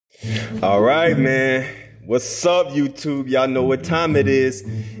All right, man. What's up, YouTube? Y'all know what time it is.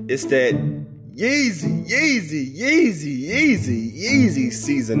 It's that Yeezy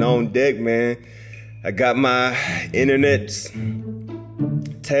season on deck, man. I got my internet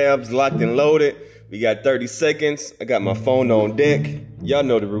tabs locked and loaded. We got 30 seconds. I got my phone on deck. Y'all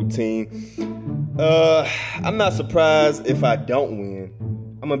know the routine. I'm not surprised if I don't win.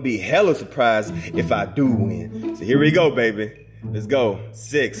 I'm gonna be hella surprised if I do win. So here we go, baby. Let's go.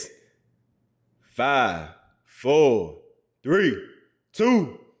 6, 5, 4, 3,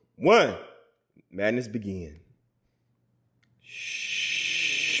 2, 1. Madness begin. Shoom,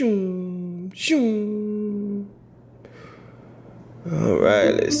 shoom. All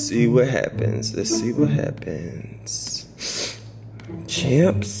right, let's see what happens. Let's see what happens.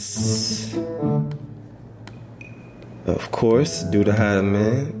 Champs. Of course, do the hide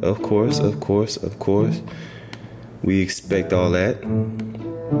man. Of course. We expect all that.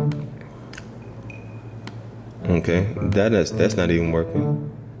 Okay, that's not even working.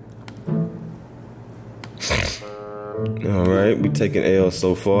 All right, we taking L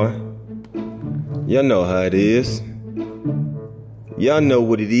so far. Y'all know how it is. Y'all know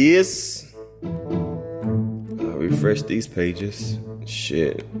what it is. I'll refresh these pages.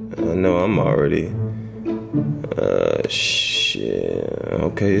 Shit, I know I'm already. Shit.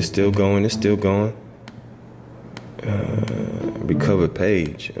 Okay, it's still going. Recover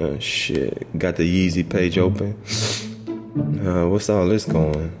page. Shit. Got the Yeezy page open. What's all this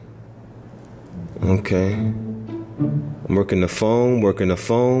going? Okay. I'm working the phone.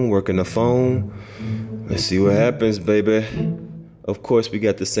 Let's see what happens, baby. Of course, we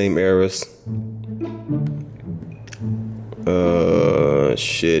got the same errors.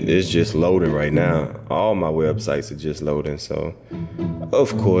 Shit, it's just loading right now. All my websites are just loading, so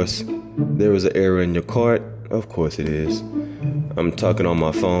of course there was an error in your cart. Of course it is. I'm talking on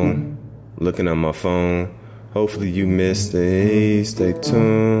my phone, looking at my phone. Hopefully you missed it. Stay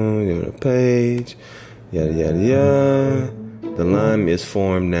tuned. Go to the page. Yada yada yada. The line is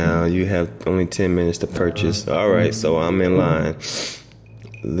formed now. You have only 10 minutes to purchase. Alright, so I'm in line.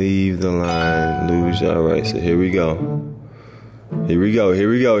 Leave the line. Lose. Alright, so here we go. Here we go,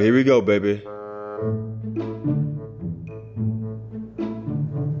 baby.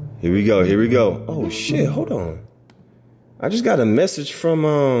 Here we go. Oh shit, hold on. I just got a message from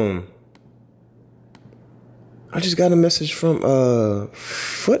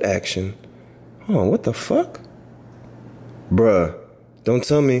Foot Action. Hold on, what the fuck? Bruh, don't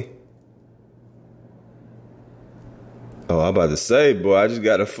tell me. Oh, I'm about to say, boy, I just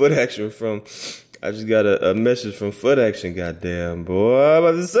got a message from Foot Action, goddamn, boy. I'm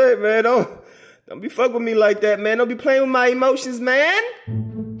about to say, man, don't be fucking with me like that, man. Don't be playing with my emotions, man.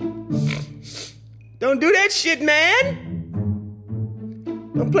 Don't do that shit, man.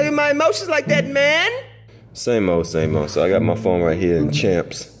 Don't play with my emotions like that, man. Same old. So I got my phone right here in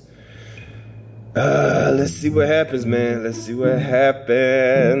Champs. Let's see what happens, man. Let's see what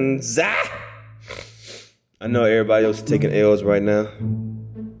happens. I know everybody else is taking L's right now.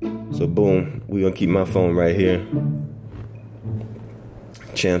 So boom, we gonna keep my phone right here.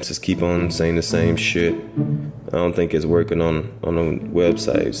 Champs just keep on saying the same shit. I don't think it's working on the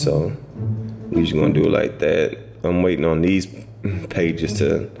website, so we just gonna do it like that. I'm waiting on these pages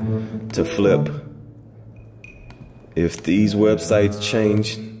to flip. If these websites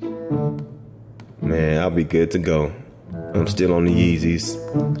change, man, I'll be good to go. I'm still on the Yeezys.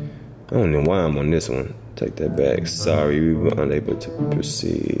 I don't know why I'm on this one. Take that back. Sorry, we were unable to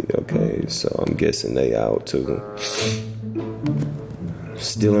proceed. Okay, so I'm guessing they out too.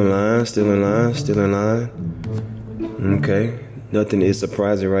 Still in line. Okay, nothing is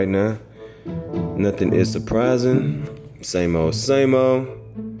surprising right now. Same old.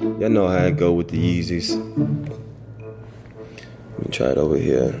 Y'all know how I go with the Yeezys. Let me try it over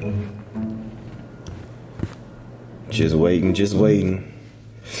here. Just waiting.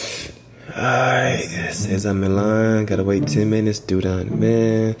 Alright, it says I'm in line. Gotta wait 10 minutes. Do that,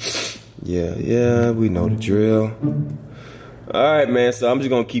 man. Yeah, we know the drill. Alright, man, so I'm just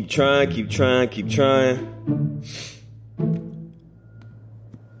gonna keep trying.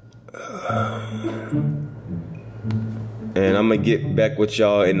 And I'm gonna get back with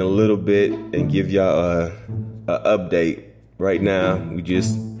y'all in a little bit and give y'all a update. Right now, we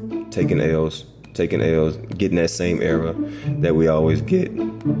just taking L's, getting that same error that we always get.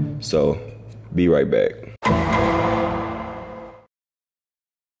 So, be right back.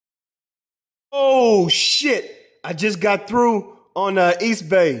 Oh shit! I just got through on East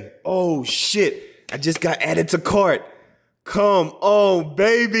Bay. Oh shit! I just got added to cart. Come on,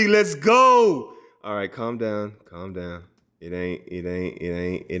 baby, let's go. All right, calm down. It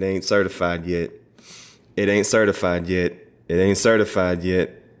ain't certified yet. It ain't certified yet. It ain't certified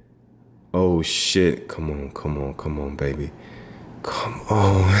yet. Oh shit. Come on, baby. Come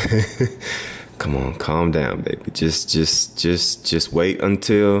on. Come on, calm down, baby. Just wait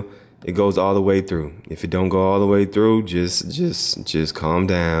until it goes all the way through. If it don't go all the way through, just calm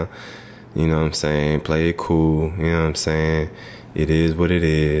down. You know what I'm saying? Play it cool. You know what I'm saying? It is what it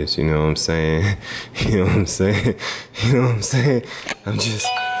is. You know what I'm saying? You know what I'm saying? You know what I'm saying? I'm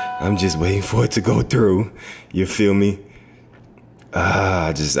just waiting for it to go through. You feel me?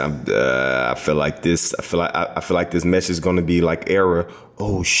 I feel like this. I feel like this message is gonna be like error.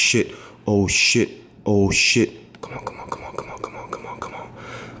 Oh shit. Oh shit. Oh shit. Come on. Come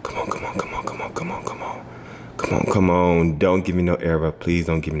on. Don't give me no error. Please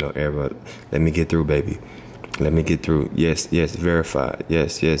don't give me no error. Let me get through, baby. Let me get through. Yes. Verified.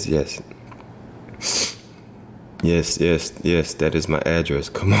 Yes. Yes. That is my address.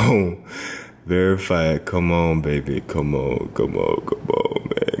 Come on. Verified. Come on, baby. Come on, man.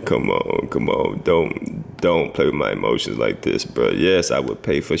 Come on. Don't play with my emotions like this, bro. Yes, I would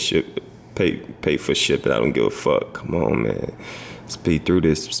pay for shipping. I don't give a fuck. Come on, man. Speed through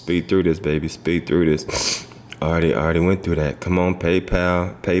this, baby. Speed through this. Already went through that. Come on,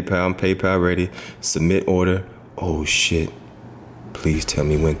 PayPal. I'm PayPal ready. Submit order. Oh shit. Please tell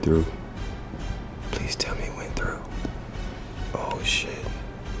me it went through. Please tell me it went through. Oh shit.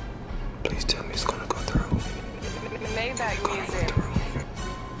 Please tell me it's gonna go through. Maybach music.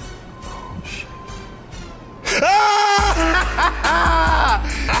 Oh shit.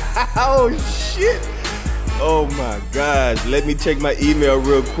 Oh shit. Oh my gosh. Let me check my email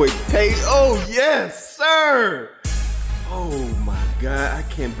real quick. Oh yes, sir. Oh my God. I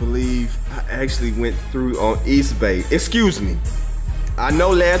can't believe I actually went through on East Bay. Excuse me. I know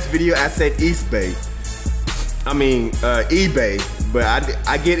last video I said East Bay. I mean eBay, but I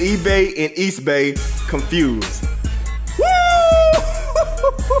get eBay and East Bay confused. Woo!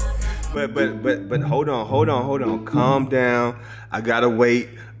 But hold on. Calm down. I gotta wait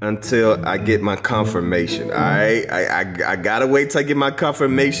until I get my confirmation. All right, I gotta wait till I get my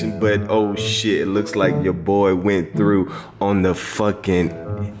confirmation. But oh shit, it looks like your boy went through on the fucking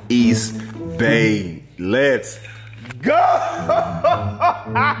East Bay. Let's go!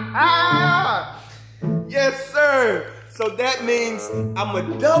 Yes, sir. So that means I'ma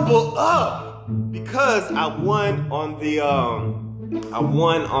double up because I won on the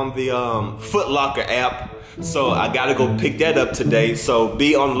Foot Locker app. So I gotta go pick that up today. So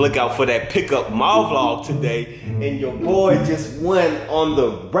be on the lookout for that pickup mall vlog today. And your boy just won on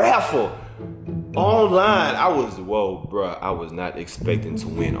the raffle online. I was not expecting to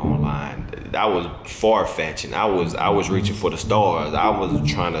win online. That was far-fetching. I was reaching for the stars. I was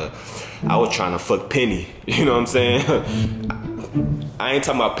trying to fuck Penny. You know what I'm saying? I ain't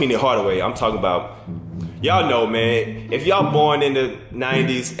talking about Penny Hardaway. I'm talking about, y'all know, man. If y'all born in the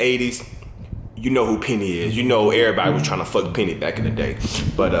 90s, 80s, you know who Penny is. You know everybody was trying to fuck Penny back in the day.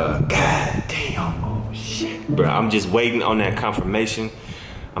 But god damn, oh shit, bro. I'm just waiting on that confirmation.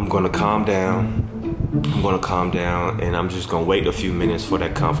 I'm gonna calm down. And I'm just gonna wait a few minutes for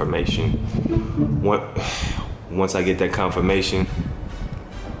that confirmation. Once I get that confirmation,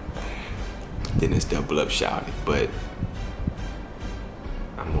 then it's double up shouty. But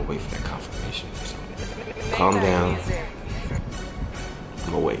I'm gonna wait for that confirmation. So calm down.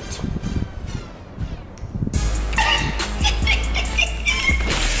 I'm gonna wait.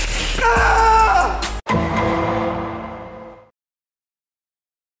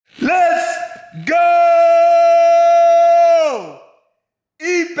 Let's go!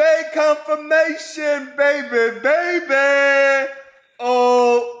 eBay confirmation, baby.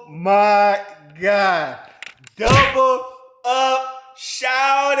 Oh my God. Double up,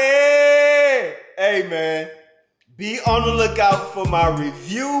 shout it. Hey man, be on the lookout for my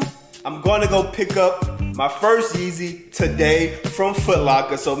review. I'm gonna go pick up my first Yeezy today from Foot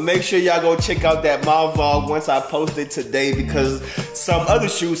Locker. So make sure y'all go check out that mall vlog once I post it today, because some other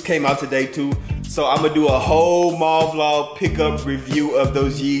shoes came out today too. So I'm gonna do a whole mall vlog pickup review of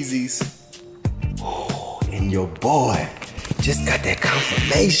those Yeezys. Oh, and your boy just got that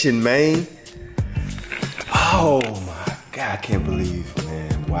confirmation, man. Oh my God, I can't believe,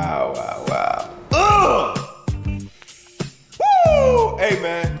 man. Wow. Ugh! Woo! Hey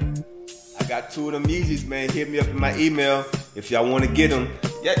man. I got 2 of them Yeezys, man. Hit me up in my email if y'all want to get them.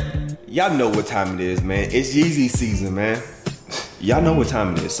 Y'all know what time it is, man. It's Yeezy season, man. Y'all know what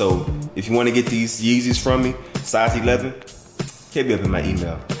time it is. So if you want to get these Yeezys from me, size 11, hit me up in my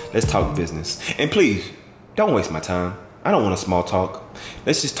email. Let's talk business. And please, don't waste my time. I don't want to small talk.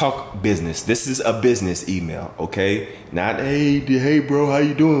 Let's just talk business. This is a business email, okay? Not, hey, bro, how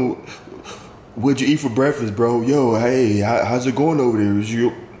you doing? What'd you eat for breakfast, bro? Yo, hey, how's it going over there? Is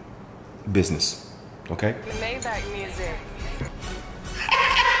you business, okay? Maybach music.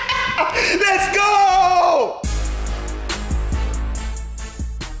 Let's go!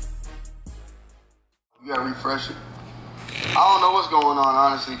 You gotta refresh it. I don't know what's going on,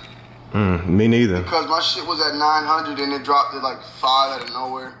 honestly. Me neither. Because my shit was at 900 and it dropped at like 5 out of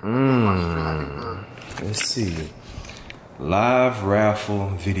nowhere. Let's see. Live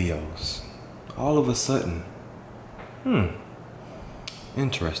raffle videos. All of a sudden.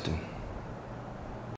 Interesting.